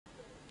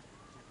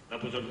و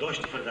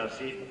بزرگداشت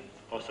فردوسی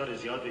آثار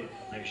زیادی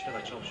نوشته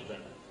و چاپ شده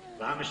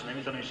و همش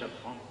نمیتونه این شب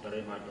خواند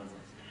برای مردم.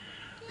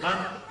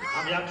 من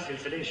هم یک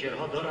سلسله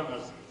شعرها دارم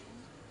از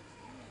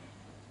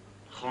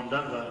خواندن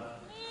و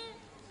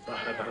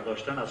بهره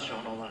برداشتن از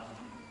شاهنامه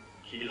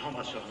که الهام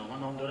از شاهنامه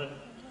نام دارد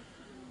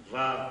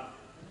و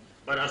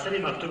بر اثر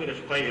مکتوب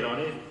رفقای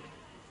ایرانی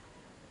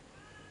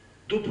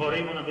دو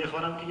پاره منم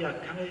میخوانم که یک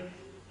کمی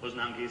حزن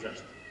انگیز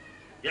است.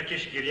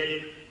 یکیش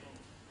گریه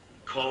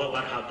کاوه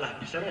بر 17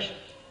 پسرش،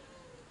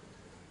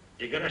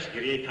 دیگرش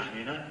گریه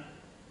تهمینه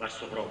بر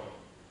سهراب.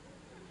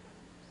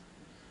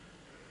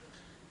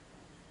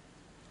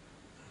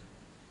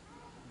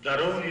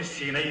 درون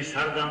سینه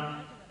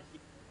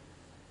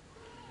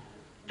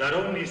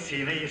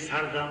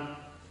سردم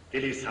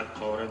دلی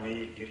سقاره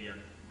می گرید،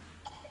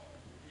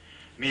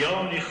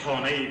 میان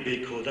خانه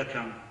بی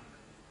کودکم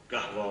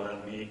گهواره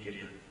می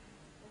گرید.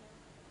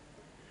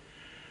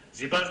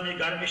 ز بزم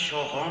گرم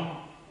شاهان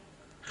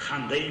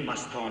خنده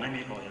مستانه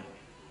می آید،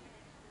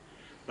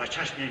 و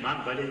چشم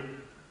من ولی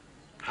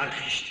هر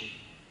خشتی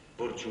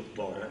برجوب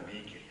باره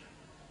می گرید.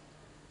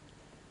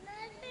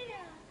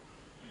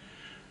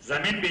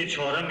 زمین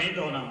بیچاره می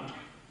دانم،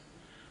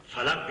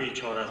 فلک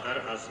بیچاره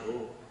تر از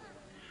او،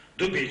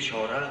 دو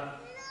بیچاره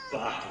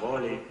به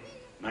احوال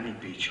من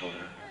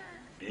بیچاره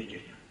می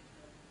گرید.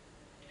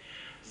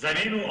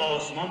 زمین و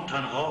آسمان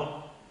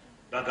تنها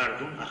و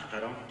گردون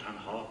اختران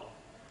تنها،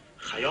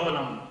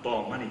 خیالم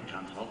با من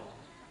تنها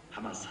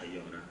هم از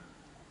سیاره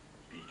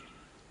می گرید.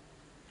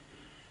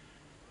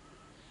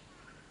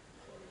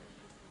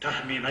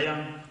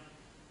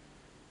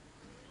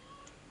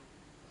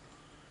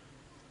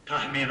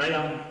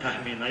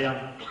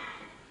 تهمینه‌ام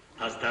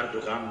از درد و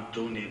غم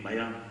تو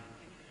نیمه‌ام،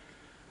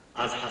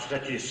 از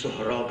حسرت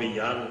سهراب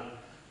یل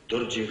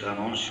درج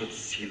غمان شد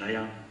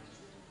سینه‌ام.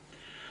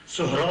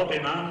 سهراب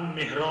من،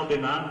 محراب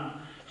من،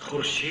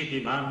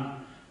 خورشید من،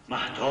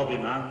 مهتاب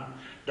من،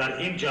 در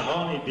این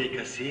جهان بی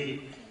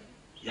کسی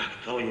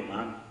یکتای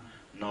من،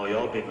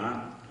 نایاب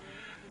من.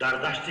 در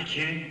دشت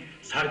کین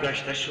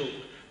سرگشته شد،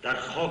 در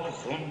خاک و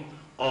خون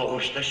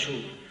آغشته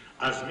شد،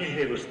 از مهر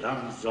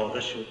رستم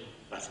زاده شد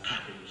و از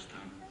قهر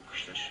رستم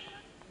کشته شد.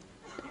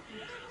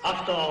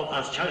 افتاد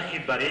از چرخی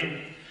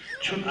برین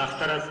چون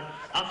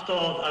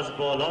افتاد از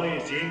بالای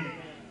زین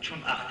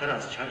چون اختر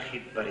از چرخی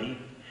برین،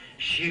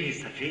 شیر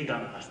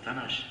سفیدم از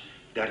تنش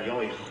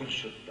دریای خون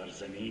شد بر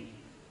زمین.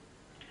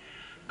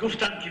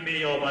 گفتم که می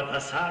یابد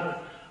اثر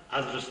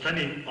از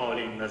رستن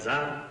عالی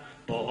نظر،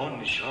 با آن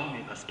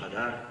نشانی از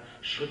پدر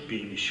شد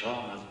بی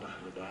نشان از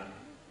بحر و بر.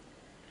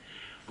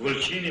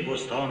 گلچین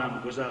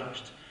بستانم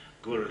گذشت،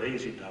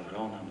 گلریز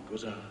دورانم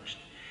گذشت،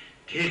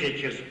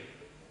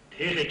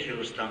 تیغی که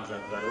رستم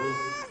زد بر او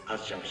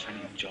از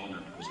جوشن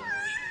جانم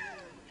گذشت.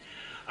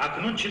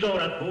 اکنون چی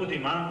دارد بود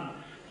من،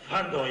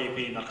 فردای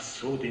بی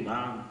مقصود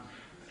من،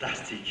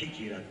 دستی که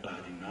گیرد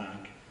بعد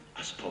مرگ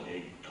از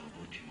پایه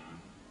تابوت من.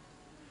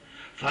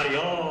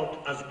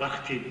 فریاد از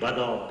بختی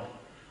بدا،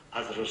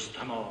 از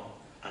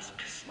رستما، از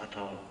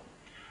قسمتا،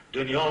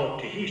 دنیا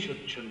تهی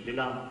شد چون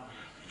دلم،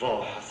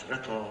 وا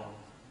حسرتا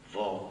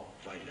وا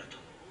ویلتا.